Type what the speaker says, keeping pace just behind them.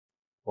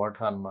కోట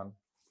హనుమాన్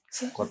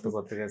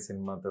కొత్తగా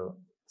సినిమాతో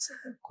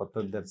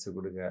కొత్త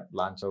దర్శకుడిగా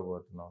లాంచ్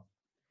అవబోతున్నావు.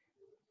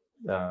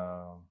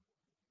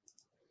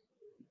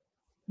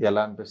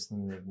 ఎలా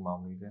అనిపిస్తుంది మీకు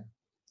మామూలుగా?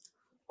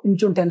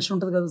 కొంచెం టెన్షన్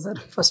ఉంటుంది కదా సార్.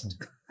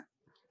 ఫస్ట్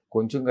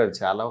కొంచెం కాదు,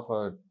 చాలా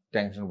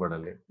టెన్షన్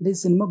పడాలి. అంటే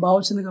సినిమా బాగా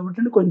వచ్చింది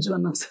కాబట్టి కొంచెం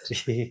అన్నా సార్.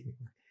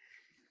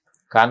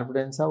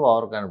 కాన్ఫిడెన్సా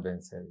over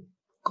confidence? అది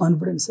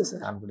కాన్ఫిడెన్సే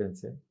సార్.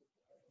 కాన్ఫిడెన్సే.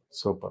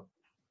 సూపర్.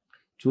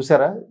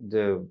 చూసారా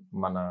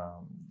మన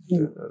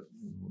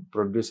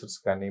ప్రొడ్యూసర్స్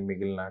కానీ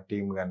మిగిలిన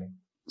టీం కానీ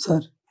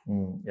సార్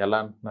ఎలా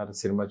అంటున్నారు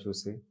సినిమా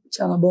చూసి?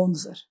 చాలా బాగుంది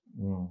సార్.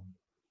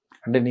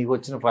 అంటే నీకు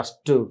వచ్చిన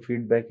ఫస్ట్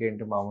ఫీడ్బ్యాక్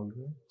ఏంటి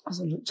మామూలుగా?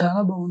 అసలు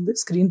చాలా బాగుంది,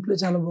 స్క్రీన్ ప్లే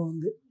చాలా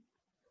బాగుంది,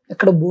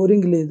 ఎక్కడ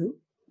బోరింగ్ లేదు,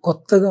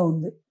 కొత్తగా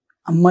ఉంది,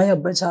 అమ్మాయి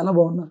అబ్బాయి చాలా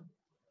బాగున్నారు,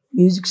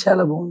 మ్యూజిక్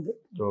చాలా బాగుంది.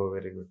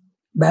 Very good.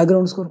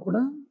 బ్యాక్గ్రౌండ్ స్కోర్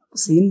కూడా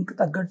సీన్కి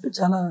తగ్గట్టు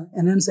చాలా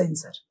ఎన్హాన్స్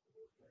అయింది సార్.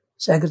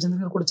 శేఖర్ చంద్ర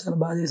గారు కూడా చాలా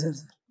బాగా చేశారు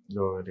సార్.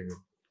 Very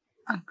good.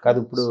 కాదు,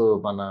 ఇప్పుడు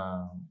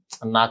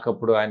నాకు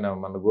అప్పుడు ఆయన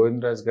మన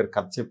గోవిందరాజు గారు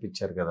కథ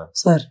చెప్పించారు కదా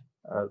సార్,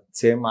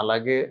 సేమ్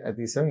అలాగే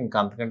తీసావు, ఇంకా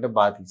అంతకంటే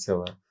బాగా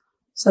తీసావా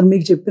సార్?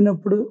 మీకు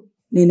చెప్పినప్పుడు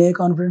నేను ఏ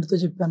కాన్ఫిడెంట్తో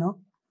చెప్పానో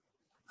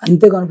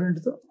అంతే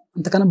కాన్ఫిడెంట్తో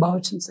అంతకన్నా బాగా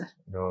వచ్చింది సార్.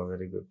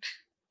 Very good.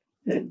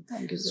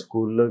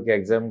 స్కూల్లోకి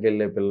ఎగ్జామ్కి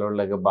వెళ్ళే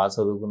పిల్లోళ్ళగా బాగా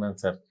చదువుకున్నాను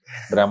సార్,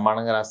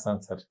 బ్రహ్మాండంగా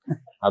రాస్తాను సార్,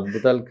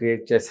 అద్భుతాలు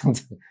క్రియేట్ చేస్తాను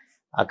సార్.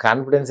 ఆ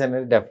కాన్ఫిడెన్స్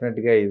అనేది డెఫినెట్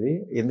గా ఇది,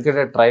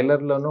 ఎందుకంటే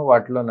ట్రైలర్ లోను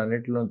వాటిలో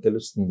అన్నిటిలోనూ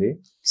తెలుస్తుంది.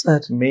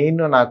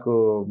 మెయిన్ నాకు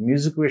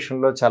మ్యూజిక్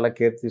విషయంలో చాలా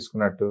కేర్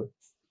తీసుకున్నట్టు.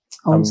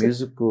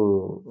 మ్యూజిక్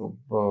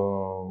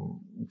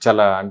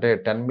చాలా అంటే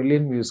 10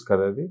 మిలియన్ వ్యూస్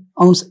కదా అది?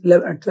 అవును సార్.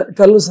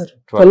 12 సార్,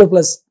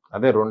 12+.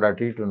 అదే 2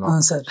 అటు ఇటు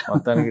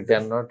మొత్తానికి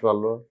 10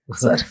 12.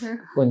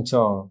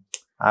 కొంచెం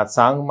ఆ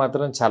సాంగ్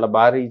మాత్రం చాలా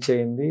బాగా రీచ్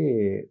అయింది.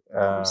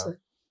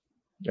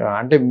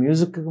 అంటే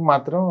మ్యూజిక్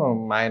మాత్రం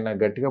ఆయన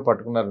గట్టిగా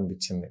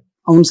పట్టుకున్నారనిపించింది.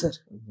 అవును సార్,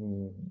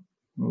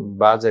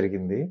 బాగా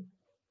జరిగింది.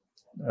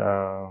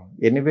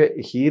 ఎనీవే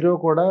హీరో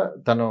కూడా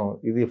తను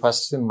ఇది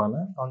ఫస్ట్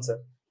సినిమానా? అవును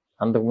సార్.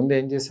 అంతకుముందు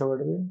ఏం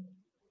చేసేవాడివి?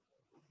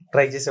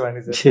 ట్రై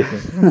చేసేవాడిని సార్.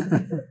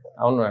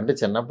 అవును, అంటే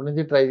చిన్నప్పటి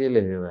నుంచి ట్రై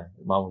చేయలేదు కదా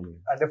మామూలుగా?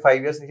 అంటే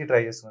 5 years నుంచి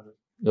ట్రై చేస్తున్నాను.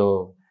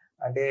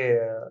 అంటే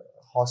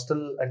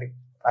హాస్టల్ అంటే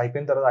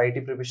అయిపోయిన తర్వాత ఐటీ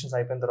ప్రిపరేషన్స్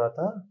అయిపోయిన తర్వాత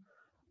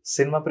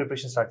సినిమా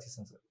ప్రిపరేషన్ స్టార్ట్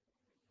చేశాను సార్.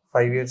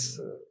 5 years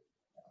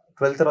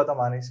 12th తర్వాత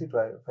మానేసి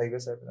 5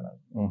 years అయిపోయినా.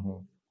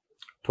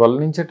 12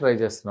 నుంచే ట్రై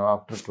చేస్తున్నావు?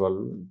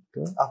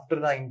 ఆఫ్టర్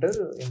నా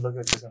ఇంట్లోకి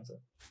వచ్చేసాను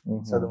సార్,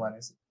 చదువు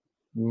మానేసి.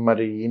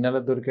 మరి ఈ నెల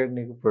దొరికాడు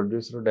నీకు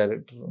ప్రొడ్యూసర్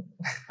డైరెక్టర్,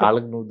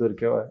 వాళ్ళకి నువ్వు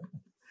దొరికావా?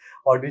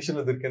 ఆడిషన్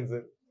లో దొరికాను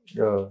సార్,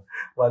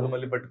 వాళ్ళు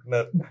మళ్ళీ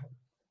పట్టుకున్నారు.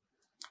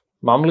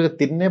 మామూలుగా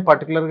తిన్నే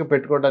పర్టికులర్ గా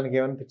పెట్టుకోవడానికి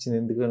ఏమనిపించింది,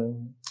 ఎందుకని?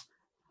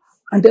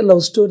 అంటే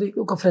లవ్ స్టోరీకి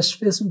ఒక ఫ్రెష్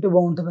ఫేస్ ఉంటే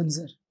బాగుంటుందని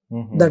సార్.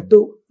 దట్టు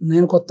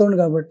నేను కొత్తవాడిని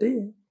కాబట్టి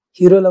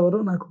హీరోలు ఎవరు,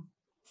 నాకు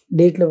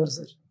డేట్లు ఎవరు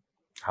సార్.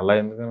 అలా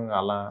ఎందుకని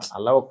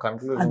అలా ఒక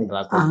కన్క్లూజన్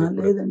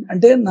లేదండి.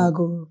 అంటే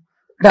నాకు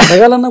అంటే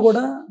అడగాలన్నా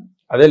కూడా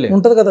అదే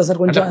ఉంటది కదా సార్.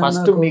 కొంచెం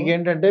ఫస్ట్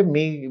మీకేంటంటే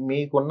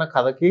మీకున్న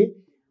కథకి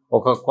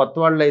ఒక కొత్త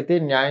వాళ్ళు అయితే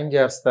న్యాయం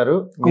చేస్తారు,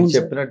 మీరు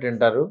చెప్పినట్టు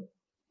వింటారు,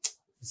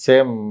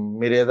 సేమ్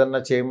మీరు ఏదన్నా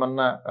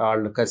చేయమన్నా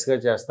వాళ్ళు కసిగా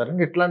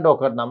చేస్తారని ఇట్లాంటి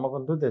ఒక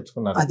నమ్మకంతో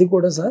తెచ్చుకున్నారు. అది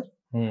కూడా సార్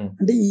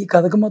అంటే ఈ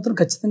కథకు మాత్రం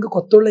ఖచ్చితంగా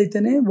కొత్త వాళ్ళు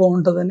అయితేనే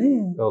బాగుంటదని.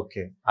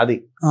 ఓకే, అది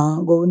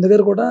గోవింద్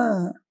గారు కూడా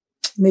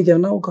మీకు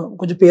ఏమన్నా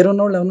కొంచెం పేరు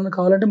ఉన్న వాళ్ళు ఏమన్నా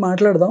కావాలంటే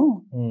మాట్లాడదాం,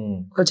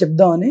 ఒక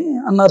చెప్దాం అని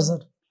అన్నారు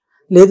సార్.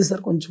 లేదు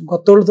సార్, కొంచెం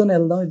కొత్త వాళ్ళతోనే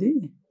వెళ్దాం ఇది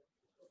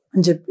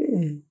అని చెప్పి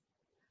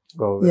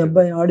ఈ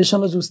అబ్బాయి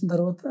ఆడిషన్లో చూసిన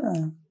తర్వాత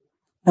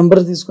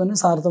నెంబర్ తీసుకొని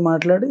సార్తో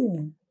మాట్లాడి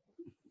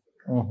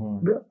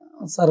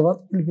తర్వాత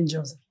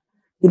పిలిపించాం సార్.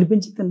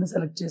 పిలిపించి తిన్న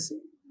సెలెక్ట్ చేసి.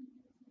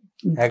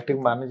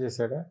 యాక్టింగ్ బాగానే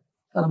చేశాడా?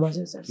 చాలా బాగా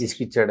చేశాడు.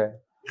 ఇసుకిచ్చాడా?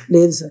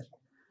 లేదు సార్,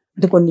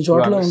 అంటే కొన్ని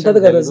చోట్ల ఉంటది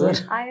కదా సార్.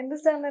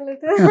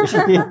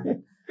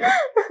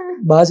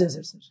 బాగా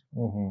చేశాడు సార్,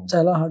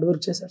 చాలా హార్డ్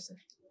వర్క్ చేశాడు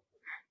సార్.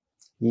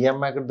 ఈ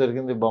అమ్మాయి ఎక్కడ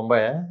దొరికింది?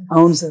 బొంబాయి?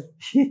 అవును సార్.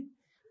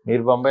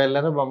 మీరు బొంబాయి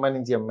వెళ్ళారా? బొంబాయి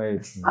నుంచి అమ్మాయి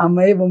వచ్చింది?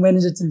 అమ్మాయి బొంబాయి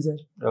నుంచి వచ్చింది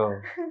సార్.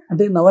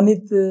 అంటే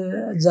నవనీత్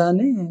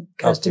జాని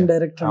కాస్టింగ్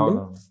డైరెక్టర్ అండి,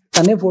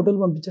 తనే ఫోటోలు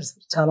పంపించారు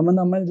సార్. చాలా మంది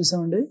అమ్మాయిలు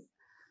చూసామండి.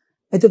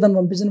 అయితే తను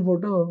పంపించిన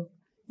ఫోటో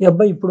ఈ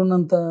అబ్బాయి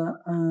ఇప్పుడున్నంత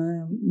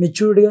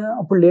మెచ్యూర్డ్గా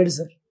అప్పుడు లేడు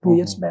సార్. 2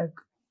 years బ్యాక్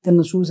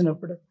తను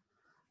చూసినప్పుడు.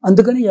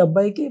 అందుకని ఈ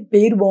అబ్బాయికి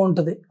పేరు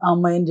బాగుంటది ఆ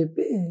అమ్మాయి అని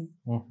చెప్పి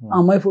ఆ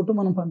అమ్మాయి ఫోటో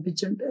మనం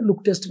పంపించంటే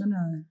లుక్ టెస్ట్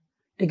గానే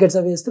టికెట్స్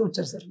అవి వేస్తే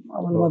వచ్చారు సార్.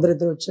 వాళ్ళ మదర్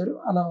ఇద్దరు వచ్చారు,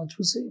 అలా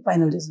చూసి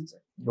ఫైనల్ చేసాం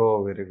సార్.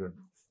 Very good.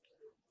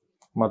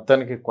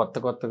 మొత్తానికి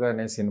కొత్తగా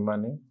అనే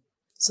సినిమాని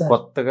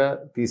కొత్తగా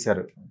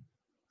తీశారు.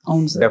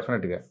 అవును సార్,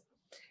 డెఫినెట్ గా.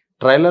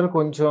 ట్రైలర్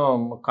కొంచెం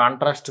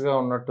కాంట్రాస్ట్ గా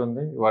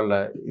ఉన్నట్టుంది. వాళ్ళ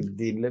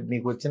దీనిలో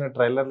నీకు వచ్చిన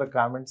ట్రైలర్ లో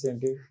కామెంట్స్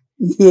ఏంటి?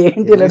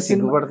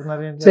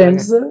 సిగ్గుపడుతున్నారు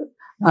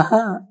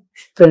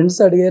ఫ్రెండ్స్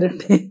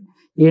అడిగారండి,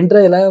 ఏంట్రా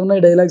ఇలా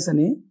ఉన్నాయి డైలాగ్స్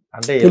అని.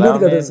 అంటే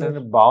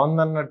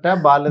బాగుందన్నట్ట?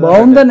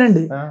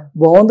 బాగుందనండి,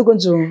 బాగుంది,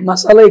 కొంచెం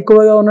మసాలా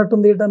ఎక్కువగా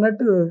ఉన్నట్టుంది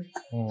అన్నట్టు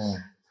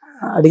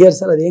అడిగారు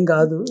సార్. అదేం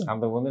కాదు,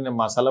 అంతకుముందు నేను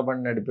మసాలా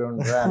బండి నడిపి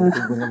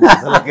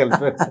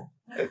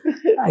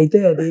అయితే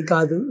అది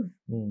కాదు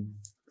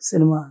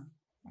సినిమా.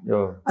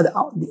 అది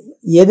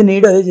ఏది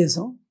నీడు అదే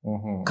చేసాం.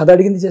 కథ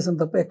అడిగింది చేసాం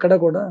తప్ప ఎక్కడ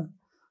కూడా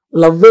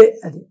లవ్వే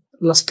అది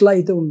లస్ట్ లా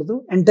అయితే ఉండదు.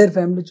 ఎంటైర్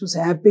ఫ్యామిలీ చూసి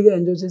హ్యాపీగా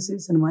ఎంజాయ్ చేసి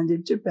సినిమా అని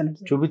చెప్పాను.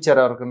 చూపించారు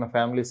ఎవరికన్నా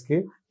ఫ్యామిలీస్ కి?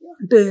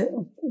 అంటే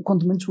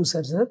కొంతమంది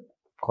చూసారు సార్.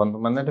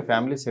 కొంతమంది అంటే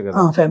ఫ్యామిలీసే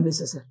కదా?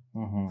 ఫ్యామిలీసే సార్,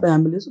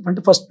 ఫ్యామిలీస్.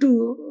 అంటే ఫస్ట్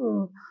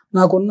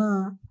నాకున్న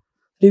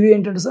రివ్యూ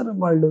ఏంటంటే సార్,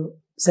 వాళ్ళు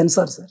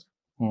సెన్సార్ సార్,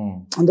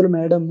 అందులో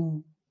madam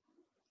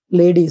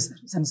lady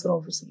sir, censor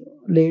officer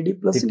lady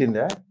plus.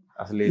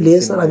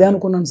 లేదు సార్, అదే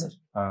అనుకున్నాను సార్.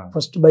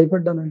 ఫస్ట్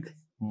భయపడ్డానండి.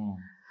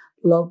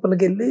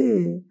 లోపలికి వెళ్ళి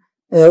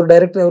ఎవరు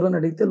డైరెక్టర్ ఎవరు అని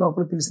అడిగితే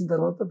లోపల పిలిచిన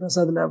తర్వాత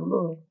ప్రసాద్ ల్యాబ్ లో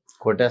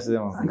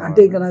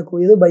అంటే ఇక నాకు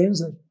ఏదో భయం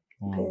సార్.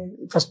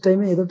 ఫస్ట్ టైం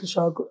ఏదో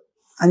షాక్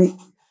అని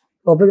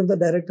లోపలికి వెళ్తే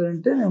డైరెక్టర్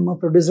అంటే మా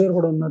ప్రొడ్యూసర్ గారు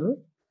కూడా ఉన్నారు.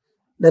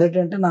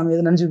 డైరెక్టర్ అంటే నా మీద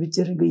నన్ను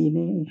చూపించారు. ఈయన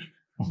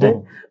అంటే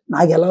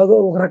నాకు ఎలాగో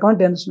ఒక రకమైన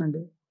టెన్షన్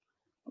అండి.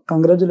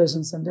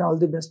 కంగ్రాచులేషన్స్ అండి, ఆల్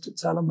ది బెస్ట్,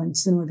 చాలా మంచి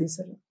సినిమా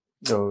తీశారు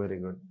వెరీ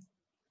గుడ్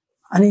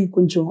అని.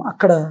 కొంచెం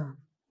అక్కడ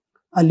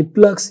ఆ లిప్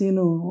లాక్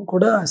సీన్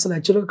కూడా అసలు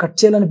యాక్చువల్గా కట్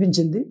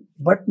చేయాలనిపించింది.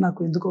 బట్ నాకు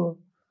ఎందుకో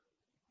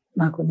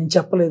నేను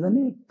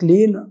చెప్పలేదని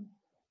క్లీన్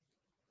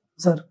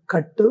సార్,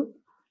 కట్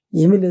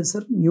ఏమీ లేదు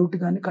సార్, మ్యూట్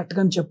కానీ కట్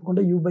కానీ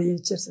చెప్పకుండా U/A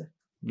ఇచ్చారు సార్.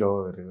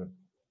 Very good.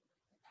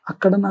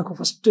 అక్కడ నాకు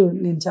ఫస్ట్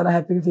నేను చాలా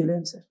హ్యాపీగా ఫీల్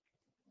అయ్యాను సార్.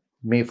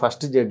 మీ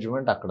ఫస్ట్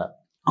జడ్జిమెంట్ అక్కడ?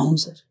 అవును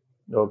సార్.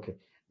 ఓకే.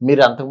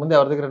 మీరు అంతకుముందు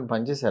ఎవరి దగ్గర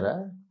పనిచేశారా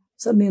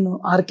సార్? నేను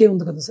ఆర్కే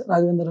ఉంది కదా సార్,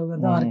 రాఘవేంద్రరావు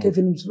గారు, ఆర్కే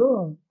ఫిల్మ్స్ లో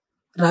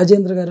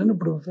రాజేంద్ర గారు అని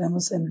ఇప్పుడు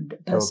ఫేమస్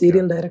అయిన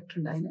సీరియల్ డైరెక్టర్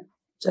అండి. ఆయన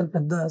చాలా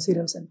పెద్ద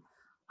సీరియల్స్ అని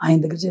ఆయన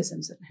దగ్గర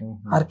చేశాను సార్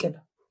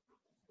ఆర్కేలో.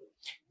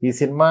 ఈ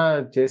సినిమా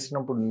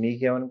చేసినప్పుడు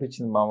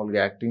నీకేమనిపించింది మామూలుగా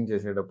యాక్టింగ్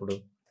చేసేటప్పుడు?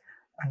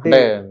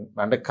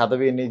 అంటే కథ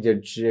విని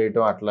జడ్జ్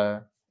చేయటం అట్లా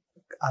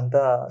అంత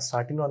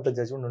స్టార్టింగ్ లో అంత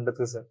జడ్జ్మెంట్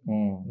ఉండదు సార్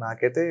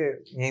నాకైతే.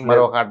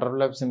 మరి ఒక అటర్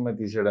ఫ్లాప్ సినిమా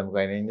తీసేయడానికి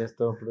ఆయన ఏం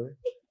చేస్తావు అప్పుడు?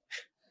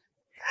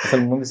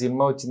 అసలు ముందు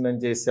సినిమా వచ్చిందని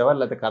చేసావా,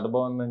 లేకపోతే కథ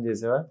బాగుందని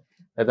చేసావా,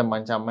 లేకపోతే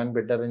మంచి అమ్మాయిని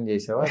పెట్టారని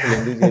చేసావా? అసలు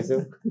ఎందుకు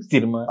చేసావు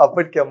సినిమా?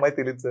 అప్పటికి అమ్మాయి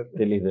తెలియదు సార్.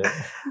 తెలీదు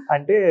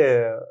అంటే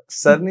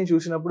సార్ని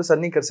చూసినప్పుడు,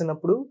 సార్ని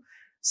కలిసినప్పుడు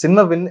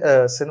సినిమా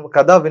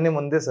కథ వినే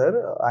ముందే సార్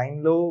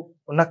ఆయనలో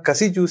ఉన్న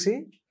కసి చూసి,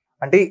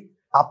 అంటే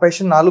ఆ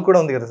ప్యాషన్ నాలుగు కూడా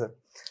ఉంది కదా సార్,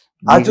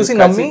 అది చూసి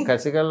నమ్మి.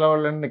 కసిగల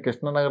వాళ్ళని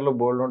కృష్ణనగర్ లో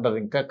బోల్డ్ ఉంటారు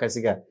ఇంకా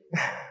కసిగా,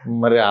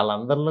 మరి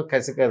వాళ్ళందరిలో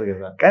కసి కాదు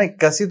కదా. కానీ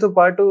కసితో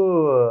పాటు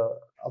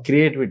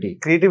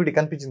క్రియేటివిటీ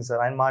కనిపించింది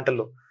సార్ ఆయన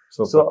మాటల్లో.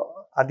 సో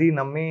అది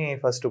నమ్మి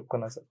ఫస్ట్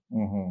ఒప్పుకున్నా సార్.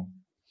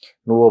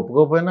 నువ్వు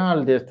ఒప్పుకోపోయినా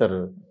వాళ్ళు చేస్తారు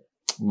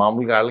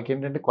మామూలుగా. వాళ్ళకి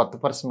ఏంటంటే కొత్త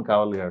పర్సన్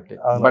కావాలి కాబట్టి.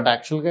 బట్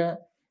యాక్చువల్ గా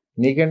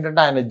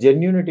నీకేంటంటే ఆయన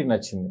జెన్యూనిటీ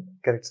నచ్చింది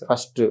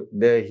ఫస్ట్.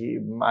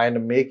 ఆయన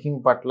మేకింగ్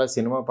పట్ల,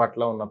 సినిమా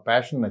పట్ల ఉన్న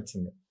ప్యాషన్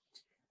నచ్చింది,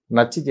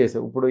 నచ్చి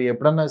చేసావు. ఇప్పుడు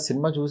ఎప్పుడన్నా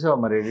సినిమా చూసావా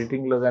మరి?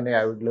 ఎడిటింగ్ లో కానీ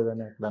యావిడ్ లో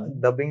కానీ ఎక్కడ?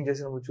 డబ్బింగ్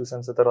చేసినప్పుడు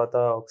చూసాను సార్, తర్వాత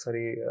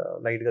ఒకసారి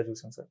లైట్ గా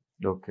చూసాను సార్.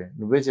 ఓకే.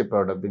 నువ్వే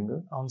చెప్పావు డబ్బింగ్?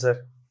 అవును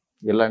సార్.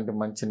 ఇలాంటి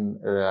మంచి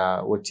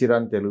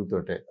వచ్చిరాని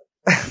తెలుగుతోటే?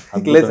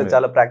 లేదు సార్,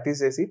 చాలా ప్రాక్టీస్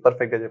చేసి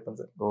పర్ఫెక్ట్ గా చెప్పాను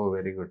సార్. ఓ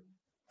వెరీ గుడ్.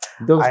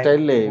 ఇదొక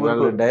స్టైల్.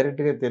 వాళ్ళు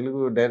డైరెక్ట్ గా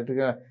తెలుగు డైరెక్ట్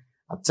గా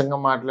అచ్చంగా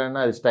మాట్లాడినా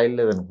అది స్టైల్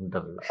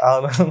లేదనుకుంటారు.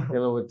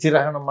 ఏదో వచ్చి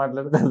రాకుండా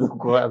మాట్లాడితే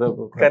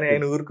అదొక. కానీ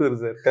ఆయన ఊరుకోరు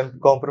సార్,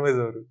 కాంప్రమైజ్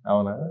అవ్వరు.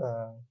 అవునా?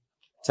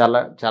 చాలా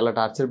చాలా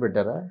టార్చర్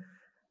పెట్టారా?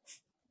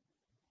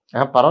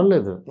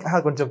 పర్వాలేదు,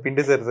 కొంచెం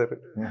పిండేశారు సార్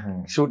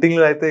షూటింగ్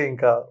లో అయితే.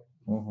 ఇంకా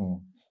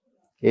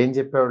ఏం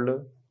చెప్పేవాళ్ళు?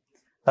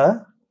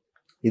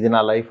 ఇది నా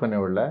లైఫ్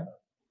అనేవాళ్ళ?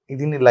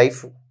 ఇది నీ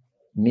లైఫ్,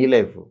 నీ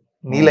లైఫ్,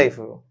 నీ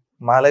లైఫ్,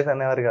 మా లైఫ్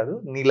అనేవారు కాదు,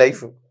 నీ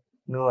లైఫ్.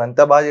 నువ్వు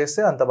ఎంత బాగా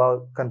చేస్తే అంత బాగా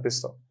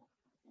కనిపిస్తావు,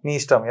 నీ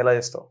ఇష్టం ఎలా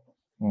చేస్తావు.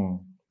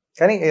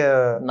 కానీ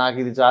నాకు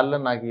ఇది చాలా,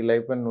 నాకు ఈ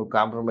లైఫ్ అని నువ్వు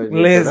కాంప్రమైజ్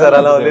లేదు సార్,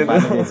 అలా లేదు.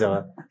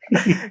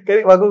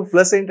 కానీ మాకు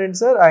ప్లస్ ఏంటంటే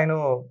సార్, ఆయన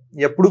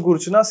ఎప్పుడు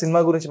కూర్చున్నా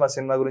సినిమా గురించి,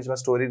 మా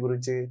స్టోరీ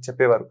గురించి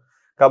చెప్పేవారు.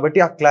 కాబట్టి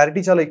ఆ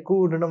క్లారిటీ చాలా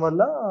ఎక్కువ ఉండడం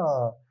వల్ల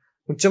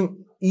కొంచెం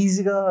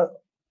ఈజీగా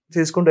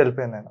చేసుకుంటూ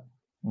వెళ్ళిపోయాను నేను.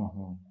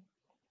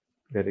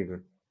 Very good.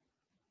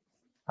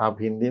 आप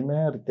हिंदी में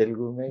और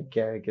तेलुगु में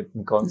क्या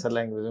कौन सा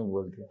लैंग्वेज में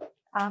बोलते हैं?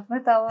 आप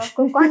बताओ,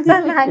 आपको कौन सा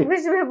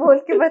लैंग्वेज में बोल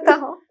के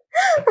बताओ.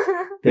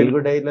 तेलुगु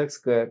डायलॉग्स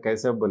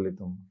कैसे बोली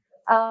तुम?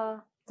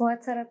 बहुत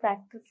सारा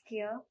प्रैक्टिस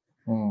किया,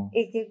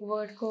 एक एक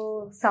वर्ड को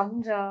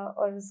समझा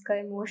और उसका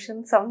इमोशन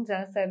समझा.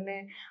 सर ने,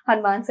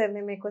 हनुमान सर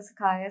ने मेरे को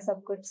सिखाया सब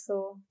कुछ. सो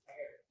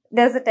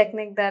there's a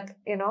technique that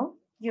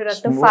you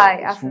rectify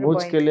after a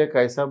point. के लिए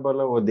कैसा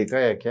बोला वो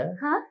दिखाया क्या?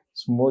 हाँ,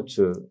 स्मूच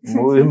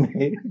मूवी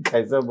में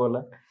कैसा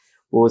बोला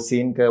वो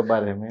सीन के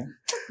बारे में?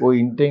 वो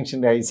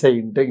इंटेंशन, ऐसा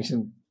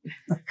इंटेंशन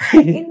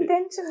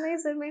नहीं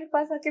सर, मेरे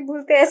पास आके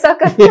बोलते ऐसा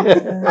कर.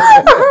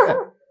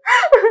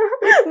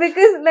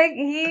 Because like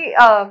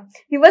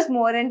he was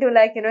more into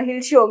like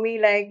he'll show me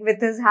like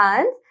with his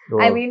hands.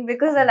 I mean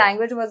because the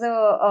language was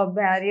a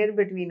barrier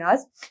between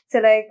us. So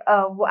like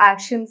वो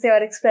action से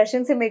और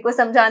expression से मेरे को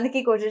समझाने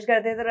की कोशिश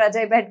करते थे. तो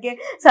अजय बैठ के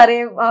सारे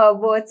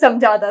वर्ड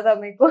समझाता था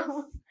मेरे को.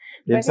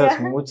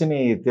 స్మూచ్ ని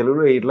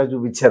తెలుగులో ఇట్లా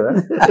చూపించారా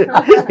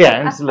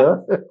హ్యాండ్స్ లో?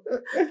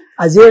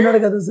 అజయ్ ఉన్నాడు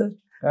కదా సార్,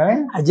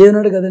 అజయ్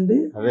ఉన్నాడు కదండి.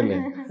 అదేలే,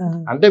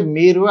 అంటే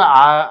మీరు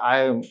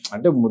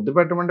అంటే ముద్దు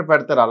పెట్టమంటే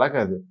పెడతారు, అలా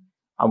కాదు.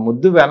 ఆ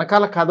ముద్దు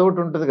వెనకాల కథ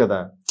ఒకటి ఉంటది కదా,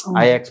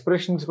 ఆ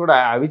ఎక్స్ప్రెషన్స్ కూడా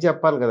అవి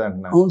చెప్పాలి కదా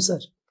అంటున్నా. అవును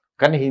సార్.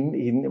 కానీ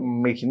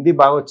మీకు హిందీ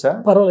బాగా వచ్చా?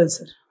 పర్వాలేదు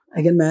సార్,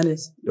 ఐ కెన్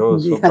మేనేజ్.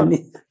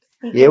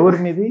 ఏ ఊరు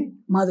మీది?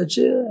 మాది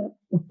వచ్చి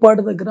ఉప్పాడ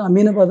దగ్గర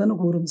అమీనాబాద్ అని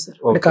ఒక ఊరు ఉంది సార్,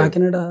 అంటే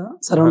Kakinada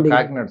surrounding.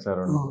 Kakinada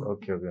surrounding.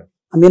 Okay okay.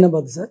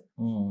 Aminabad sir.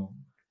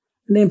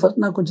 నేను ఫస్ట్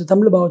నాకు కొంచెం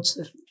తమిళ్ బాగా వచ్చు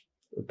సార్.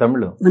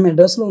 తమిళ్? నేను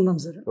మెడ్రాస్ లో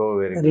ఉన్నాను సార్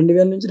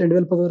 2000 నుంచి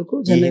 2010 వరకు.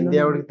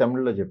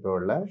 తమిళ్లో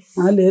చెప్పేవాళ్ళ?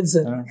 లేదు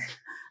సార్,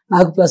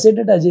 నాకు ప్లస్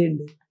ఏంటంటే అజయ్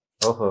అండి.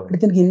 అంటే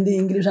దీనికి హిందీ,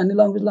 ఇంగ్లీష్ అన్ని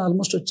లాంగ్వేజ్ లో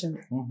ఆల్మోస్ట్ వచ్చాను.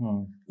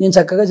 నేను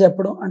చక్కగా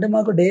చెప్పడం, అంటే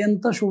మాకు డే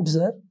అంతా షూట్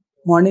సార్.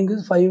 మార్నింగ్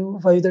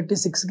 5:30,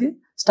 6కి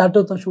స్టార్ట్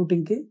అవుతాం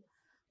షూటింగ్ కి.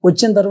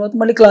 వచ్చిన తర్వాత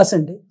మళ్ళీ క్లాస్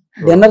అండి,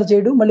 డిన్నర్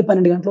చేయడం, మళ్ళీ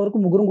 12 గంటల వరకు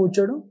ముగ్గురు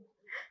కూర్చోవడం,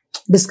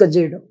 డిస్కస్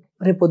చేయడం,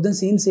 రేపు పొద్దున్న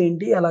సీన్స్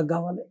ఏంటి, ఎలా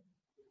కావాలి,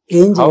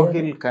 ఏం చేయాలి. How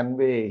he'll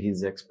convey his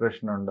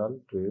expression and all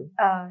to you?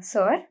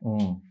 Sir,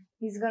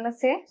 he's gonna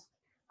say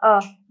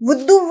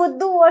vuddu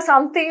vuddu or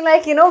something,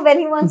 like, you know, when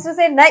he wants to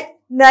say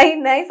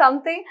nai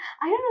something.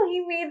 I don't know, he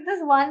made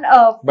this one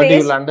but face.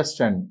 you'll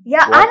understand.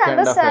 Yeah, I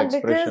understand,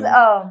 because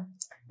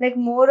like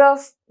more of,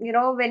 you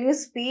know, when you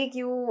speak,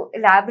 you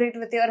elaborate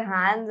with your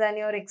hands and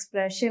your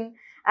expression,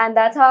 and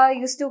that's how I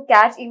used to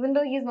catch, even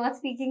though he's not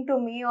speaking to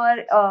me or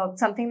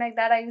something like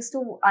that, I used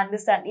to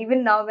understand. Even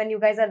now when you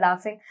guys are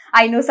laughing,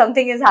 I know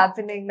something is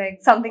happening, like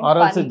something or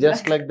funny. Also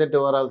just like that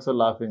you are also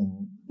laughing.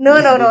 No,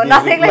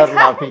 nothing like that.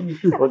 Laughing.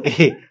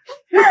 Okay.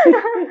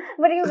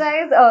 But you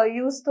guys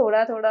use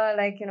thoda,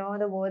 like, you know,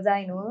 the words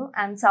I know,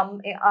 and some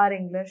are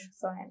English,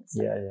 so I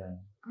understand. Yeah.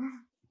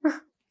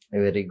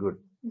 Very good.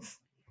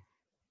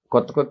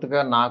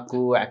 కొత్తగా నాకు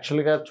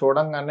యాక్చువల్గా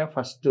చూడంగానే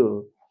first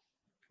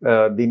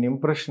దీని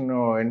impression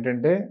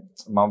ఏంటంటే,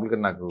 మామూలుగా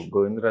నాకు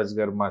గోవిందరాజు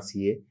గారు మా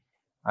సిఏ,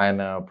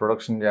 ఆయన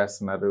ప్రొడక్షన్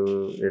చేస్తున్నారు,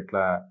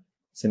 ఇట్లా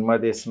సినిమా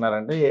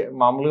తీస్తున్నారంటే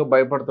మామూలుగా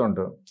భయపడుతూ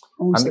ఉంటాం.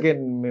 అందుకే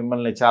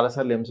మిమ్మల్ని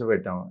చాలాసార్లు హింస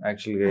పెట్టాం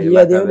యాక్చువల్గా.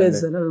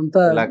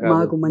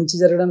 మంచి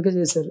జరగడానికే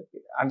చేశారు.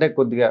 అంటే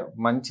కొద్దిగా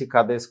మంచి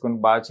కథ వేసుకొని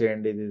బాగా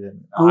చేయండి ఇది.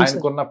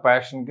 ఆయనకున్న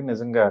ప్యాషన్ కి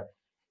నిజంగా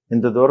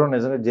ఇంత దూరం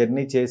నిజంగా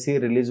జర్నీ చేసి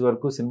రిలీజ్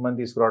వరకు సినిమాని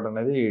తీసుకురావడం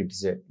అనేది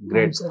ఇట్స్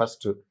గ్రేట్.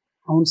 ఫస్ట్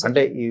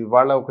అంటే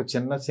ఇవాళ ఒక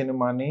చిన్న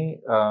సినిమాని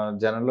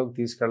జనంలోకి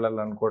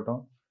తీసుకెళ్లాలనుకోవటం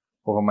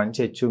ఒక మంచి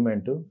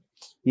అచీవ్మెంట్.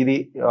 ఇది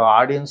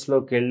ఆడియన్స్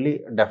లోకి వెళ్ళి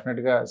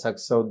డెఫినెట్ గా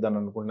సక్సెస్ అవుద్దని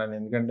అనుకుంటాను.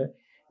 ఎందుకంటే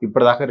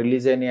ఇప్పటిదాకా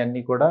రిలీజ్ అయినవి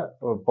అన్ని కూడా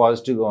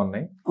పాజిటివ్ గా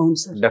ఉన్నాయి.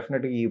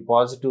 డెఫినెట్ గా ఈ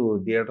పాజిటివ్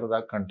థియేటర్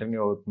దాకా కంటిన్యూ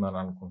అవుతుందని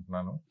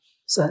అనుకుంటున్నాను.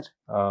 సార్,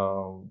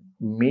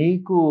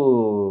 మీకు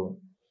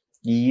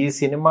ఈ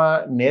సినిమా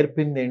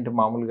నేర్పింది ఏంటి?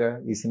 మామూలుగా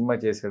ఈ సినిమా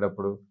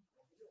చేసేటప్పుడు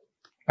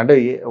అంటే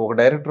ఒక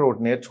డైరెక్టర్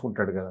ఒకటి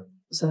నేర్చుకుంటాడు కదా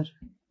సార్,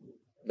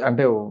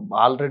 అంటే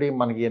ఆల్రెడీ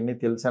మనకి ఎన్ని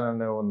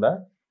తెలుసనే ఉందా,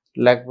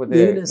 లేకపోతే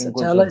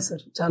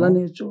చాలా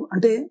నేర్చు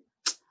అంటే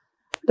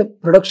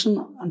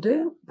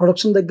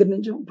ప్రొడక్షన్ దగ్గర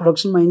నుంచి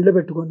ప్రొడక్షన్ మైండ్ లో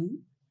పెట్టుకొని,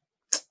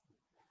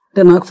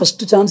 అంటే నాకు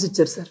ఫస్ట్ ఛాన్స్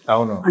ఇచ్చారు సార్.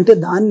 అవును. అంటే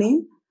దాన్ని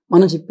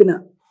మనం చెప్పిన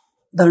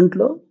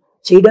దాంట్లో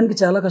చేయడానికి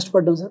చాలా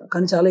కష్టపడ్డాం సార్,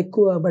 కానీ చాలా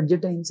ఎక్కువ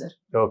బడ్జెట్ అయింది సార్.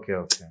 Okay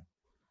okay.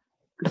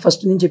 అంటే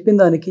ఫస్ట్ నేను చెప్పిన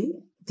దానికి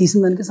తీసిన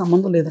దానికి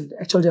సంబంధం లేదండి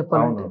యాక్చువల్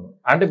చెప్పాలంటే.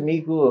 అంటే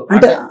మీకు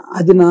అంటే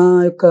అది నా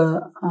యొక్క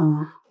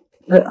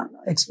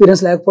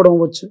ఎక్స్పీరియన్స్ లేకపోవడం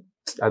అవ్వచ్చు.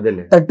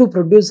 తట్టు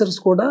ప్రొడ్యూసర్స్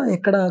కూడా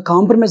ఎక్కడ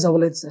కాంప్రమైజ్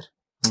అవ్వలేదు సార్.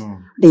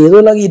 అంటే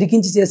ఏదోలాగా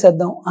ఇరికించి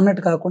చేసేద్దాం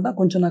అన్నట్టు కాకుండా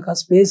కొంచెం నాకు ఆ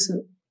స్పేస్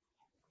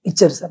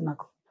ఇచ్చారు సార్.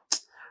 నాకు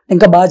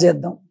ఇంకా బాగా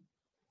చేద్దాం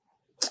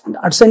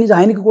అటు సైడ్ నుంచి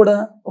ఆయనకి కూడా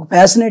ఒక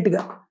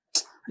ప్యాషనేట్గా,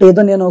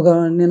 ఏదో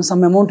నేను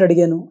సమ్ అమౌంట్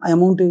అడిగాను, ఆ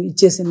అమౌంట్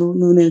ఇచ్చేసి నువ్వు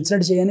నేను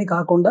ఇచ్చినట్టు చేయని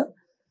కాకుండా,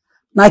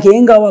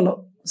 నాకేం కావాలో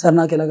సార్,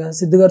 నాకు ఇలాగ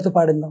సిద్ధు గారితో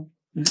పాడిందాం,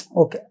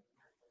 ఓకే,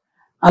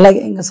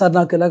 అలాగే ఇంకా సార్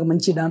నాకు ఇలాగ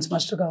మంచి డాన్స్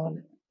మాస్టర్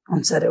కావాలి,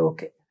 సరే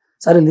ఓకే,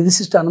 సరే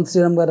లిరిసిస్ట్ అనంత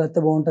శ్రీరామ్ గారు అయితే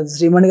బాగుంటుంది,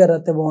 శ్రీమణి గారు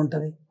అయితే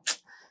బాగుంటుంది.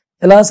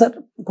 ఎలా సార్,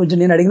 కొంచెం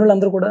నేను అడిగిన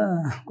వాళ్ళందరూ కూడా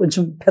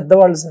కొంచెం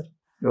పెద్దవాళ్ళు సార్,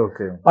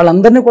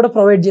 వాళ్ళందరినీ కూడా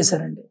ప్రొవైడ్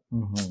చేశారండి.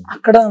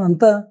 అక్కడ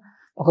అంతా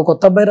ఒక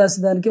కొత్త అబ్బాయి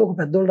రాసేదానికి ఒక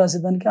పెద్దోళ్ళు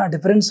రాసేదానికి ఆ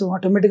డిఫరెన్స్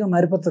ఆటోమేటిక్గా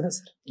మారిపోతుంది కదా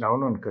సార్.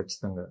 అవును,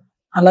 ఖచ్చితంగా.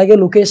 అలాగే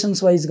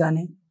లొకేషన్స్ వైజ్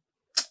కానీ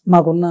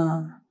మాకున్న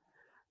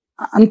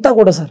అంతా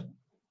కూడా సార్,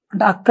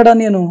 అంటే అక్కడ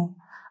నేను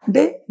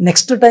అంటే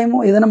నెక్స్ట్ టైం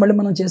ఏదైనా మళ్ళీ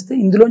మనం చేస్తే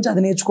ఇందులోంచి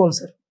అది నేర్చుకోవాలి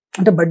సార్.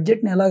 అంటే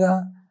బడ్జెట్ని ఎలాగా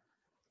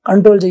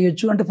కంట్రోల్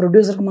చేయొచ్చు, అంటే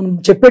ప్రొడ్యూసర్కి మనం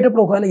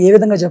చెప్పేటప్పుడు ఒకవేళ ఏ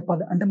విధంగా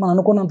చెప్పాలి, అంటే మనం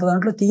అనుకున్నంత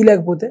దాంట్లో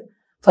తీయలేకపోతే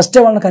ఫస్టే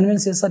వాళ్ళని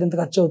కన్విన్స్ చేస్తారు ఇంత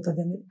ఖర్చు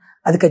అవుతుంది అని.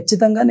 అది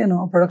ఖచ్చితంగా నేను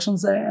ప్రొడక్షన్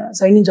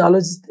సైడ్ నుంచి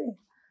ఆలోచిస్తే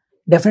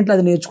డెఫినెట్లీ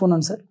అది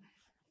నేర్చుకున్నాను సార్.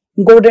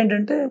 ఇంకొకటి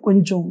ఏంటంటే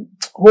కొంచెం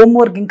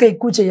హోంవర్క్ ఇంకా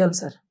ఎక్కువ చేయాలి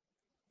సార్.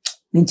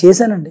 నేను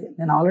చేశానండి,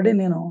 నేను ఆల్రెడీ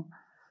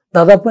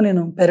దాదాపు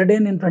పెర్ డే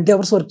 20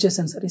 hours వర్క్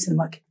చేశాను సార్ ఈ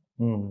సినిమాకి.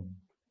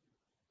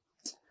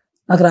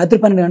 నాకు రాత్రి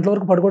 12 గంటల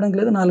వరకు పడుకోవడానికి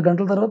లేదు, 4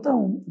 గంటల తర్వాత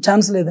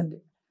ఛాన్స్ లేదండి.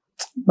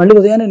 మళ్ళీ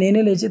ఉదయాన్నే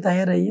నేనే లేచి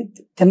తయారయ్యి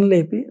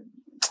తినలేపి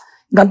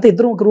ఇంకంతా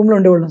ఇద్దరం ఒక రూమ్లో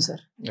ఉండేవాళ్ళం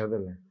సార్.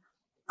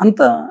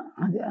 అంతా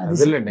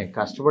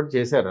కష్టపడి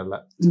చేశారు అలా,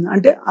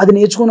 అంటే అది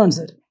నేర్చుకున్నాను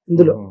సార్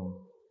ఇందులో.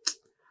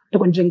 అంటే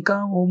కొంచెం ఇంకా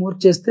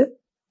హోంవర్క్ చేస్తే.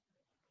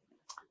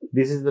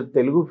 This is the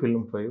Telugu film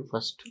for you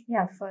first?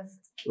 Yeah, first.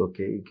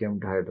 Okay, you came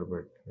to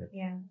Hyderabad.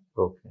 Yeah.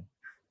 Okay.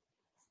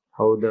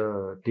 How the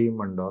team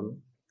and all?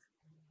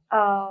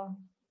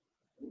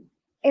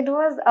 It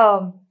was,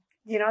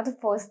 the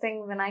first thing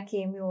when I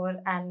came here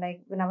and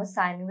like when I was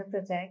signing the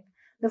project,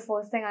 the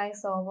first thing I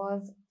saw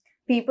was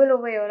people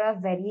over here are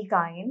very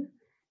kind.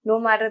 No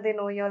matter they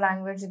know your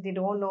language, they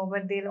don't know,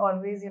 but they'll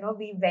always,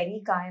 be very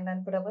kind and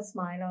put up a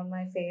smile on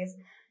my face.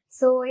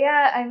 So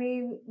yeah, I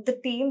mean,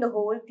 the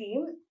whole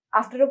team,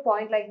 after a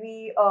point, like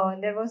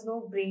there was no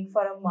break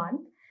for a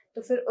month. तो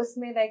फिर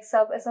उसमें like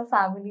सब ऐसा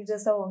family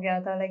जैसा हो गया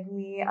था, like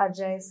me,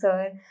 Ajay sir,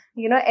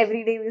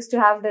 every day we used to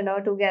have dinner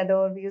together.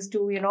 We used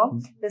to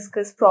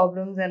discuss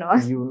problems and all.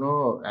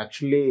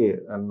 Actually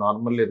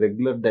normally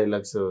regular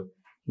dialogues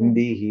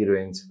Hindi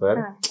heroines for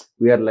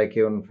we are like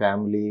your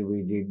family, we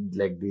did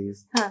like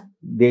this.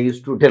 They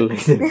used to tell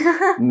like that.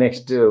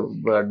 Next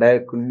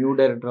new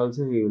director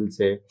also he will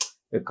say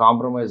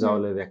compromise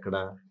అవ్వలేదు ఎక్కడ,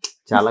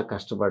 చాలా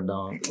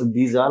కష్టపడ్డాం.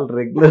 These all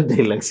regular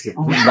dialogues.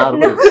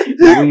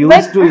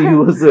 Use to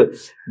use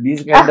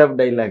these kind of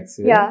dialogues.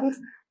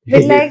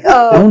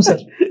 అవును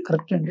sir,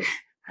 correct అండి.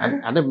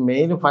 అంటే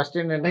main first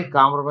ఏంటంటే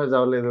compromise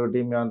అవ్వలేదు ఒకటి,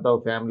 మేమంతా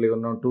ఫ్యామిలీ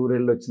ఉన్నాం, టూర్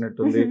వెళ్ళి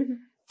వచ్చినట్టుంది,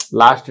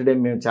 లాస్ట్ డే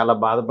మేము చాలా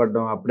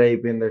బాధపడ్డాం, అప్పుడే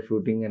అయిపోయిందా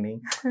షూటింగ్ అని,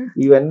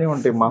 ఇవన్నీ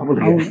ఉంటాయి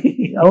మామూలుగా.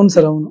 అవును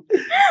సార్, అవును.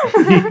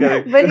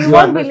 But you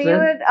won't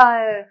believe it.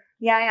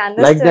 Yeah, I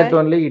understand. Like that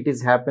only it is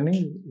happening.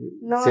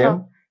 Same.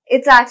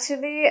 It's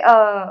actually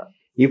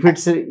if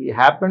it's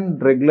happened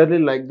regularly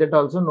like that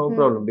also no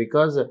problem,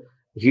 because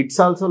hits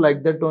also like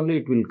that only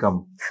it will come.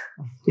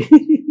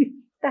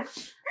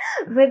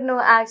 But no,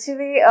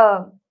 actually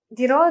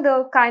the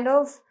kind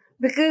of,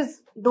 because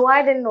though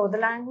I didn't know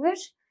the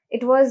language,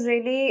 it was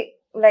really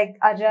like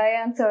Ajay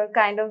and sir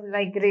kind of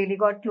like really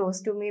got close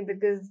to me,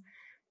 because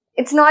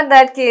it's not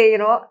that ye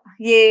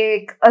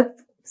a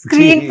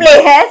screenplay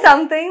hai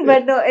something,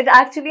 but no, it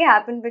actually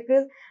happened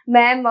because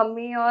my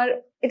mummy or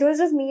it was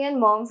just me and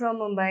mom from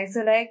Mumbai, so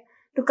like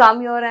to come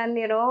here and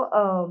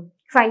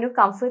find a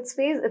comfort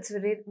space, it's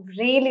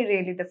really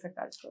really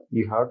difficult.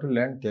 You have to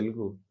learn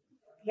Telugu.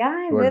 Yeah,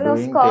 I will,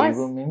 of course.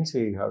 Telugu means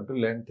you have to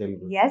learn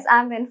Telugu. Yes,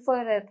 I'm in for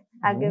it.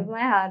 I'll give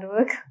my hard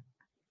work.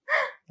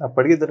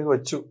 అప్పటికి ఇద్దరికి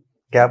వచ్చు,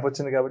 gap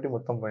వచ్చింది కాబట్టి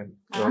మొత్తం పోయింది.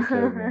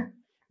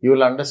 You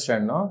will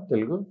understand, no,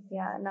 Telugu?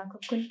 Yeah, నాకు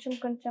కొంచెం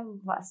కొంచెం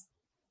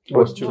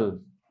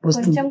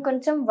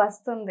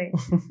వస్తుంది.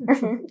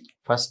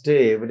 First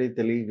every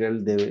Telugu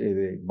girl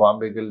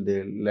Bombay girl they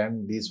learn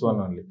this one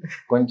only.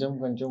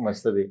 కొంచెం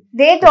వస్తుంది.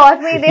 They taught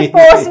me, they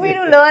forced me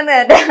to learn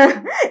it.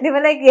 They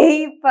were like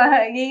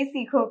यही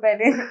सीखो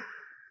पहले.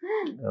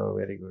 Oh,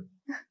 very good.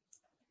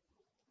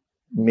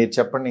 మీరు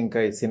చెప్పండి ఇంకా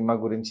ఈ సినిమా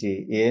గురించి.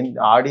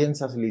 ఆడియన్స్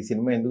అసలు ఈ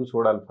సినిమా ఎందుకు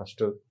చూడాలి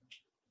ఫస్ట్?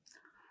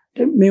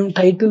 మేము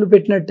టైటిల్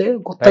పెట్టినట్టే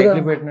కొత్తగా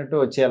పెట్టినట్టు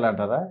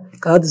వచ్చేయాలంటారా?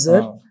 కాదు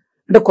సార్,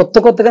 అంటే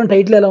కొత్తగా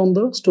టైటిల్ ఎలా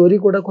ఉందో స్టోరీ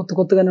కూడా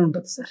కొత్తగానే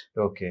ఉంటుంది సార్.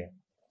 ఓకే,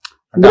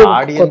 అంటే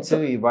ఆడియన్స్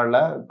ఇవాళ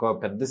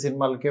పెద్ద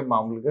సినిమాలకే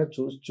మామూలుగా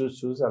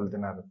చూసి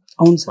వెళ్తున్నారు.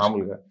 అవును సార్,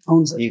 మామూలుగా.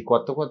 అవును సార్. ఈ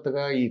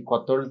కొత్తగా ఈ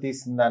కొత్తోళ్ళు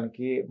తీసిన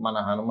దానికి మన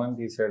హనుమాన్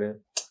తీసాడు,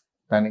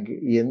 దానికి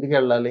ఎందుకు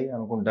వెళ్ళాలి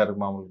అనుకుంటారు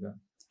మామూలుగా?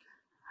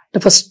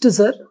 అంటే ఫస్ట్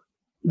సార్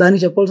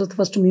దానికి చెప్పాల్సి వస్తే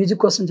ఫస్ట్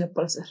మ్యూజిక్ కోసం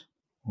చెప్పాలి సార్.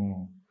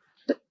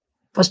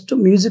 ఫస్ట్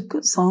మ్యూజిక్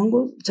సాంగ్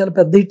చాలా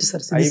పెద్ద హిట్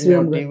సార్.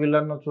 టీవీలో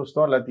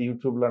చూస్తాం లేకపోతే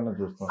యూట్యూబ్ లో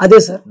చూస్తాం. అదే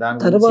సార్.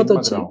 తర్వాత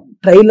వచ్చి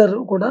ట్రైలర్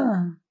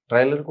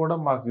కూడా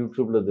మాకు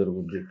యూట్యూబ్ లో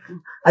దొరుకుతుంది.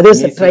 అదే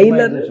సార్,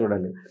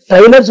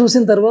 ట్రైలర్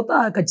చూసిన తర్వాత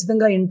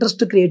ఖచ్చితంగా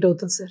ఇంట్రెస్ట్ క్రియేట్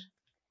అవుతుంది సార్.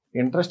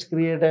 ఇంట్రెస్ట్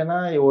క్రియేట్ అయినా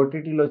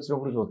ఓటీటీలో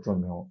వచ్చినప్పుడు చూస్తాం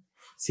మేము.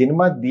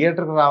 సినిమా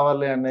థియేటర్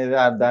రావాలి అనేది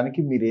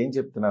దానికి మీరు ఏం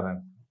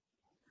చెప్తున్నారని?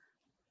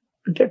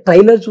 అంటే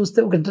ట్రైలర్ చూస్తే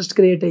ఒక ఇంట్రెస్ట్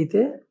క్రియేట్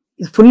అయితే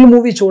ఫుల్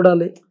మూవీ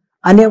చూడాలి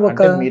అనే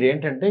ఒక,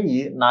 మీరేంటంటే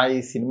ఈ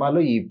సినిమాలో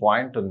ఈ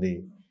పాయింట్ ఉంది,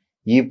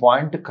 ఈ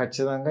పాయింట్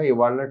ఖచ్చితంగా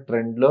ఇవాళ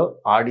ట్రెండ్ లో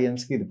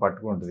ఆడియన్స్ కి ఇది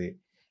పట్టుకుంటుంది.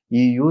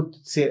 ఈ యూత్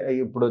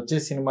ఇప్పుడు వచ్చే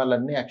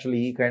సినిమాలన్నీ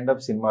యాక్చువల్లీ ఈ కైండ్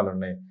ఆఫ్ సినిమాలు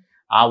ఉన్నాయి.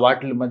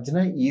 వాటి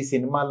మధ్యన ఈ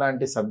సినిమా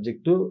లాంటి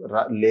సబ్జెక్టు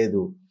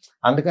లేదు.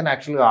 అందుకని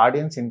యాక్చువల్గా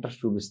ఆడియన్స్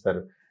ఇంట్రెస్ట్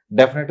చూపిస్తారు.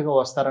 డెఫినెట్ గా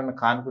వస్తారన్న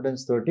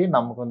కాన్ఫిడెన్స్ తోటి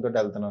నమ్మకంతో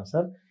వెళ్తున్నాం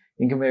సార్.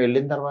 ఇంక మేము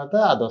వెళ్ళిన తర్వాత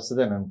అది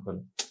వస్తుంది అని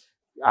అనుకోవాలి.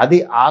 అది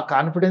ఆ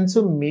కాన్ఫిడెన్స్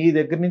మీ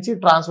దగ్గర నుంచి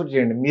ట్రాన్స్ఫర్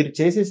చేయండి. మీరు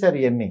చేసేసారు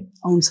ఇవన్నీ.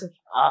 అవును సార్.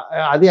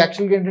 అది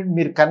యాక్చువల్గా ఏంటంటే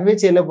మీరు కన్వే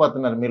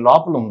చేయలేకపోతున్నారు, మీ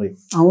లోపల ఉంది.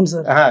 అవును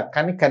సార్.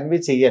 కానీ కన్వే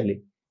చెయ్యాలి.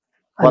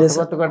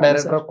 కొత్తగా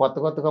డైరెక్టర్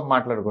కొత్తగా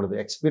మాట్లాడకూడదు,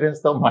 ఎక్స్పీరియన్స్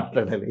తో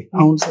మాట్లాడాలి.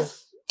 అవును సార్.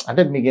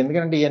 అంటే మీకు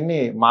ఎందుకంటే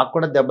ఇవన్నీ మాకు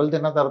కూడా దెబ్బలు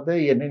తిన్న తర్వాత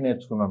ఇవన్నీ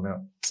నేర్చుకున్నాం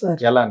మేము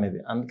ఎలా అనేది.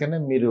 అందుకనే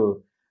మీరు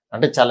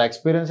అంటే చాలా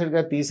ఎక్స్పీరియన్స్డ్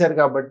గా తీశారు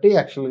కాబట్టి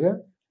యాక్చువల్గా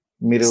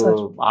మీరు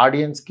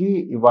ఆడియన్స్ కి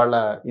ఇవాళ,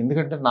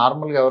 ఎందుకంటే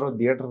నార్మల్ గా ఎవరో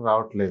థియేటర్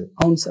రావట్లేదు.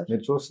 అవును సార్.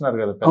 మీరు చూస్తున్నారు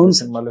కదా, పెద్ద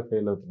సినిమాలో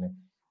ఫెయిల్ అవుతున్నాయి,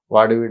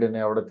 వాడి వీడిని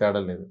ఎవడో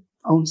తేడా లేదు.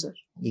 అవును సార్.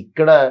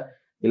 ఇక్కడ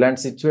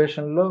ఇలాంటి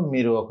సిచ్యువేషన్ లో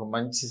మీరు ఒక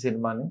మంచి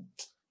సినిమాని,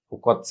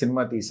 ఒక కొత్త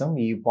సినిమా తీసాం,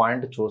 ఈ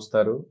పాయింట్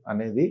చూస్తారు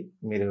అనేది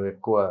మీరు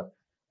ఎక్కువ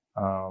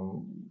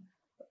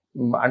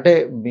అంటే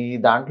మీ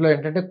దాంట్లో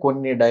ఏంటంటే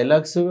కొన్ని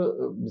డైలాగ్స్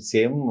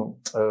సేమ్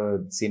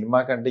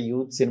సినిమా కంటే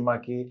యూత్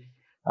సినిమాకి,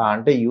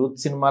 అంటే యూత్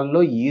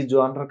సినిమాల్లో ఈ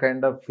జోనర్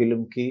కైండ్ ఆఫ్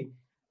ఫిల్మ్ కి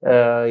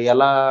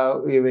ఎలా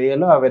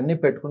వేయాలో అవన్నీ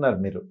పెట్టుకున్నారు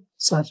మీరు.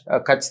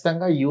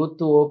 ఖచ్చితంగా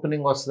యూత్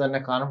ఓపెనింగ్ వస్తుందనే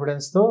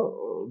కాన్ఫిడెన్స్ తో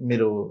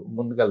మీరు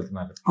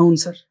ముందుకెళ్తున్నారు. అవును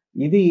సార్.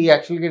 ఇది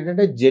యాక్చువల్గా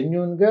ఏంటంటే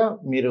జెన్యున్ గా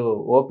మీరు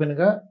ఓపెన్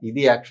గా,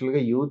 ఇది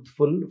యాక్చువల్గా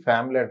యూత్ఫుల్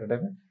ఫ్యామిలీ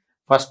ఎంటర్టైన్మెంట్,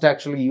 ఫస్ట్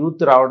యాక్చువల్గా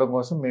యూత్ రావడం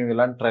కోసం మేము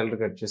ఇలాంటి ట్రైలర్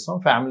కట్ చేస్తాం,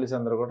 ఫ్యామిలీస్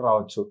అందరూ కూడా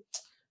రావచ్చు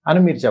అని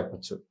మీరు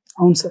చెప్పొచ్చు.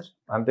 అవును సార్.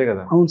 అంతే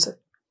కదా? అవును సార్.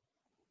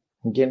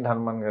 ఇంకేంటి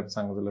హనుమాన్ గారి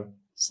సంగతులు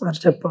సార్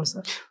చెప్పాలి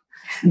సార్.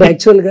 అంటే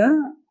యాక్చువల్గా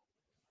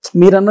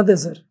మీరు అన్నదే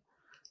సార్,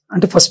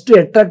 అంటే ఫస్ట్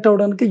అట్రాక్ట్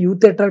అవ్వడానికి,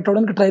 యూత్ అట్రాక్ట్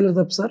అవ్వడానికి ట్రైలర్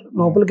తప్ప సార్,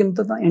 లోపలికి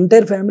వెళ్తే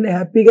ఎంటైర్ ఫ్యామిలీ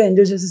హ్యాపీగా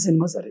ఎంజాయ్ చేసే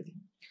సినిమా సార్ ఇది.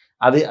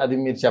 అది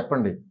మీరు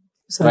చెప్పండి,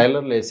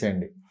 ట్రైలర్లో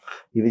వేసేయండి.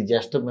 ఇది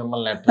జస్ట్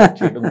మిమ్మల్ని అట్రాక్ట్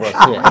చేయడం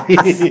కోసం.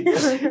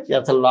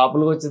 అసలు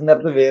లోపలికి వచ్చిన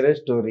తర్వాత వేరే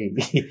స్టోరీ.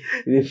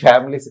 ఇది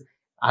ఫ్యామిలీస్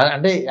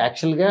అంటే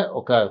యాక్చువల్గా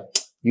ఒక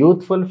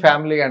యూత్ఫుల్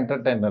ఫ్యామిలీ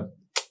ఎంటర్టైనర్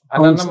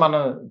అని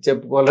మనం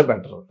చెప్పుకోలే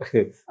బెటర్.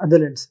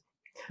 అదేలేండి.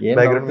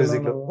 బ్యాక్గ్రౌండ్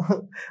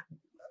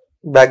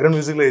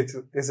మ్యూజిక్ లో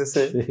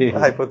వేసేస్తే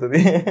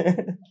అయిపోతుంది.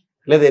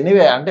 లేదు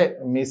ఎనీవే, అంటే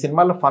మీ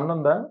సినిమాలో ఫన్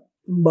ఉందా?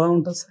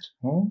 బాగుంటుంది సార్.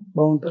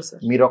 బాగుంటుంది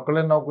సార్. మీరు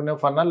ఒక్కళ్ళే నవ్వుకునే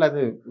ఫన్నా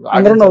లేదా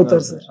అందరూ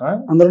నవ్వుతారు సార్?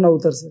 అందరూ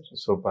నవ్వుతారు సార్.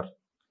 సూపర్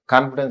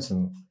కాన్ఫిడెన్స్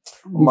ఉంది.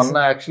 మొన్న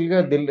యాక్చువల్గా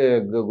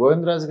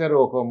గోవిందరాజు గారు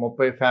ఒక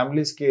 30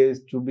 ఫ్యామిలీస్ కి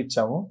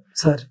చూపించాము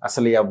సార్.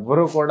 అసలు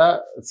ఎవ్వరు కూడా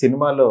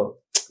సినిమాలో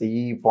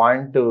ఈ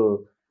పాయింట్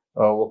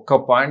ఒక్క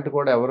పాయింట్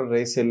కూడా ఎవరు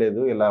రేస్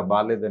చేయలేదు, ఇలా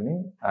బాగాలేదని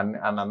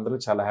అందరూ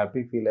చాలా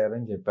హ్యాపీ ఫీల్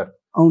అయ్యారని చెప్పారు.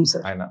 అవును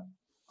సార్. ఆయన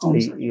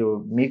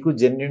మీకు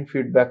జెన్యున్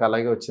ఫీడ్బ్యాక్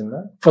అలాగే వచ్చిందా?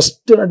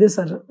 ఫస్ట్ అదే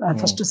సార్,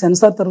 ఫస్ట్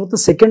సెన్సార్ తర్వాత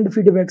సెకండ్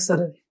ఫీడ్బ్యాక్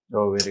సార్ అది. ఓ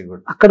వెరీ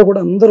గుడ్. అక్కడ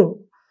కూడా అందరూ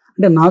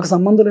అంటే నాకు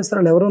సంబంధం లేదు సార్,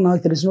 వాళ్ళు ఎవరో నాకు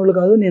తెలిసిన వాళ్ళు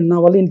కాదు, నేను నా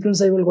వల్ల ఇన్ఫ్లుయెన్స్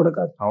అయ్యే వాళ్ళు కూడా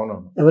కాదు. అవును.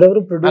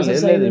 ఎవరెవరు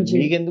ప్రొడ్యూసర్స్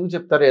మీకు ఎందుకు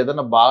చెప్తారు,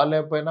 ఏదైనా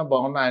బాగాలేకపోయినా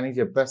బాగున్నా ఆయనకి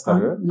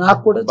చెప్పేస్తారు.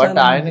 నాకు కూడా బట్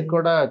ఆయనకి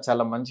కూడా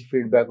చాలా మంచి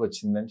ఫీడ్బ్యాక్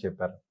వచ్చిందని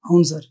చెప్పారు.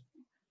 అవును సార్.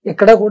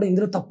 ఎక్కడా కూడా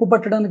ఇందులో తప్పు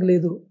పట్టడానికి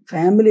లేదు,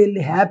 ఫ్యామిలీ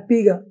వెళ్ళి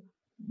హ్యాపీగా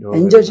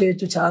ఎంజాయ్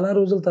చేయొచ్చు. చాలా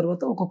రోజుల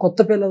తర్వాత ఒక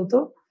కొత్త పిల్లలతో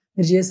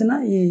మీరు చేసిన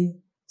ఈ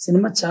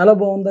సినిమా చాలా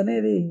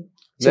బాగుందనేది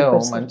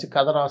మంచి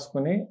కథ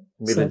రాసుకుని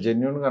మీరు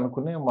జెన్యూన్ గా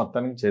అనుకుని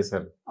మొత్తానికి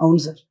చేశారు.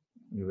 అవును సార్.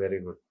 Very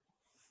good.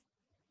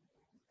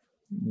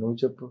 నువ్వు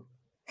చెప్పు,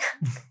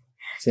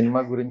 సినిమా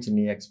గురించి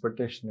నీ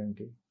ఎక్స్పెక్టేషన్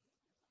ఏంటి?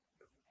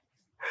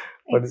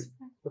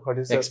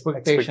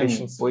 एक्सपेक्टेशन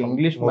वो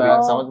इंग्लिश में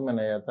समझ में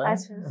नहीं आता.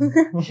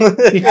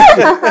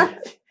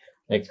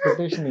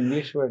 एक्सपेक्टेशन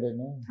इंग्लिश वर्ड है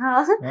ना.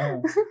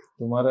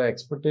 तुम्हारा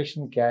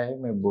एक्सपेक्टेशन क्या है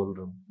मैं बोल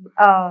रहा हूँ.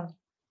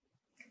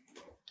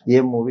 ये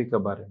मूवी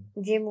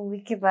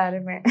के बारे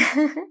में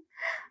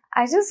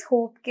I just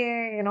hope के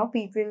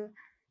people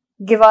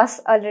give us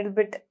a little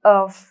bit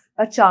of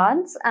a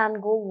chance and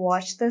go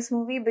watch this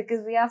movie,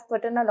 because we have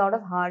put in a lot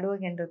of hard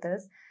work into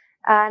this.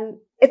 And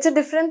it's a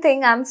different thing.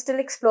 I'm still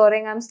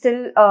exploring. I'm still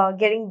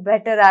getting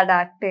better at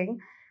acting.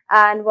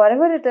 And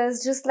whatever it is,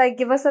 just like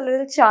give us a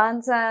little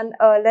chance and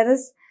let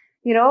us,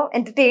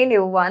 entertain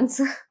you once.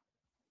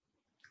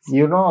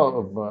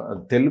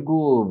 Telugu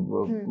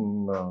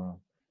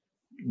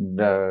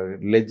the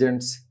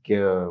legends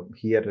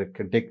here,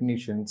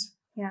 technicians.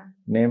 Yeah.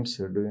 Names,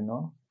 do you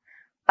know?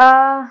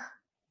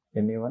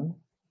 Anyone?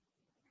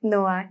 No,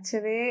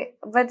 actually.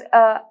 But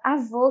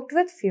I've worked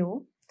with few.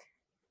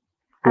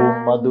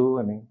 Madhu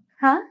ani.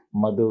 Huh?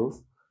 Madhu,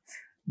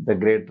 the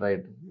great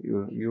writer.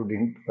 You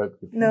didn't work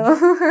with him? No.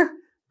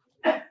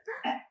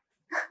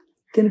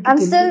 I'm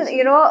still,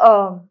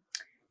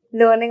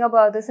 learning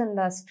about this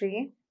industry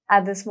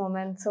at this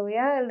moment. So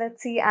yeah, let's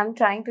see. I'm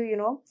trying to,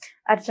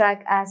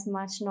 attract as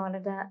much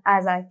knowledge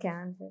as I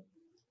can. But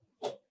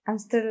I'm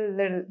still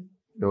little.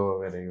 Oh,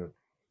 very good.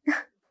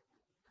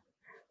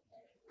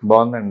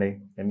 బాగుందండి.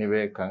 Anyway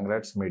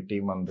congrats మీ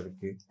team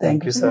అందరికి.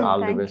 Thank you sir.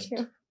 All the best.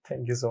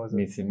 Thank you so much.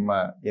 Me cinema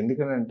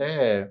ఎందుకంటే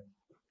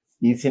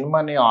ఈ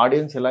సినిమాని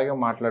audience ఇలాగే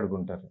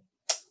మాట్లాడుకుంటారు.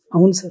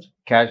 అవును sir.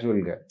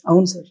 Casual గా.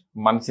 అవును సార్.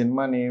 మన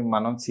సినిమాని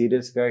మనం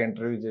సీరియస్ గా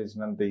ఇంటర్వ్యూ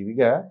చేసినంత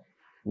ఇదిగా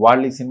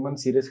వాళ్ళు ఈ సినిమాని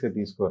సీరియస్ గా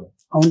తీసుకోరు.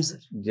 అవును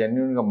సార్.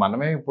 జెన్యున్ గా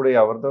మనమే ఇప్పుడు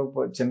ఎవరితో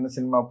చిన్న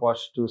సినిమా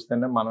పోస్ట్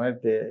చూస్తేనే మనమే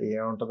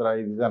ఏముంటదిరా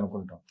ఇది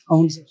అనుకుంటాం.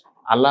 అవును సార్.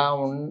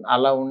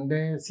 అలా ఉండే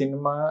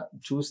సినిమా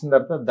చూసిన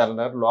తర్వాత దాని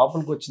దగ్గర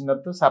లోపలికి వచ్చిన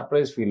తర్వాత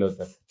సర్ప్రైజ్ ఫీల్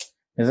అవుతారు.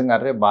 నిజంగా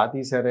అరే బాగా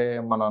తీసారే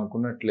మనం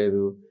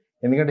అనుకున్నట్లేదు.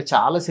 ఎందుకంటే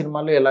చాలా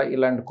సినిమాలు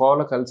ఇలాంటి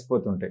కోవలో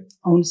కలిసిపోతుంటాయి.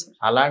 అవును సార్.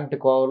 అలాంటి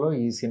కోవలో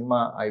ఈ సినిమా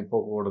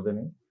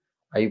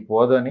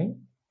అయిపోదని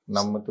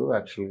నమ్ముతూ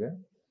యాక్చువల్గా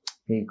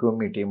మీకు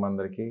మీ టీం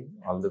అందరికి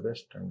all the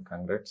best and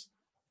congrats.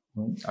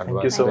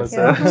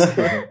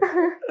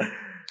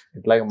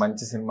 ఇట్లాగే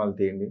మంచి సినిమాలు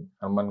తీయండి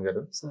హనుమాన్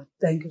గారు.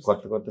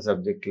 కొత్త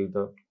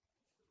సబ్జెక్టులతో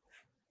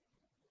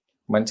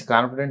మంచి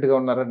కాన్ఫిడెంట్ గా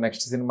ఉన్నారా?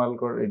 నెక్స్ట్ సినిమాలు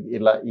కూడా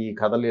ఇలా ఈ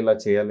కథలు ఇలా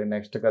చేయాలి,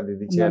 నెక్స్ట్ కథ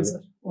ఇది చేయాలి.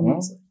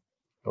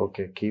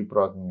 ఓకే, కీప్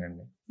రాకింగ్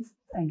అండి.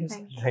 Thank you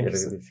sir.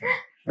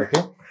 Okay,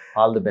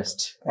 all the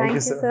best. Thank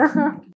you, sir.